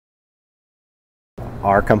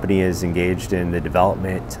Our company is engaged in the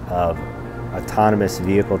development of autonomous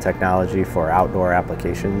vehicle technology for outdoor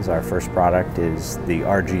applications. Our first product is the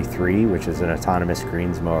RG3, which is an autonomous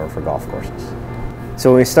greens mower for golf courses. So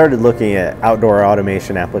when we started looking at outdoor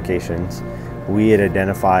automation applications, we had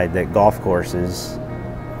identified that golf courses,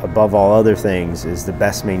 above all other things, is the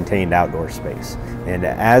best maintained outdoor space. And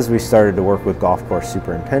as we started to work with golf course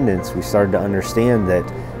superintendents, we started to understand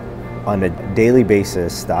that on a daily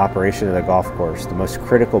basis, the operation of the golf course, the most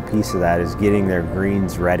critical piece of that is getting their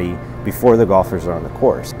greens ready before the golfers are on the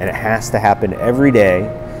course. And it has to happen every day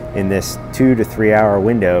in this 2 to 3 hour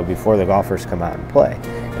window before the golfers come out and play.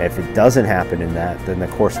 And if it doesn't happen in that, then the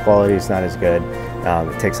course quality is not as good.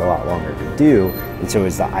 It takes a lot longer to do. And so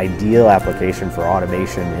it's the ideal application for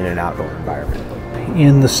automation in an outdoor environment.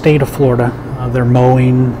 In the state of Florida, they're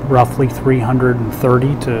mowing roughly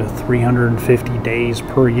 330 to 350 days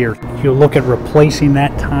per year. You look at replacing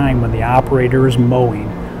that time when the operator is mowing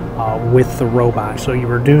with the robot. So you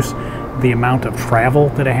reduce the amount of travel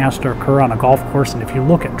that it has to occur on a golf course. And if you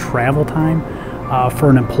look at travel time for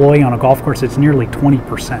an employee on a golf course, it's nearly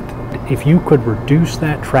 20%. If you could reduce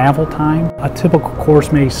that travel time, a typical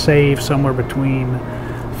course may save somewhere between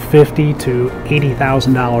 $50,000 to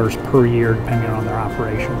 $80,000 per year, depending on their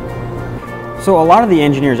operation. So a lot of the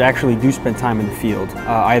engineers actually do spend time in the field,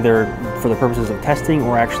 either for the purposes of testing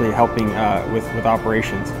or actually helping with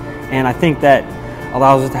operations. And I think that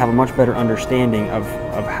allows us to have a much better understanding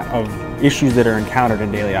of issues that are encountered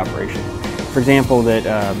in daily operation. For example, that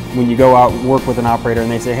when you go out and work with an operator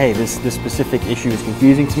and they say, hey, this specific issue is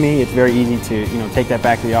confusing to me, it's very easy to take that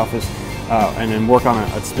back to the office and then work on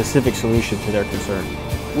a specific solution to their concern.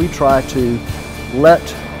 We try to let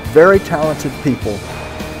very talented people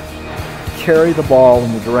carry the ball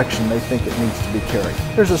in the direction they think it needs to be carried.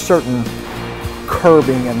 There's a certain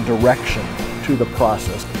curbing and direction to the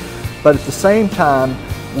process, but at the same time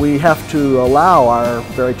we have to allow our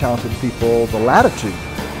very talented people the latitude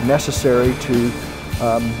necessary to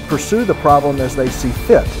pursue the problem as they see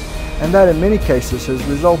fit, and that in many cases has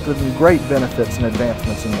resulted in great benefits and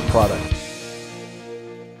advancements in the product.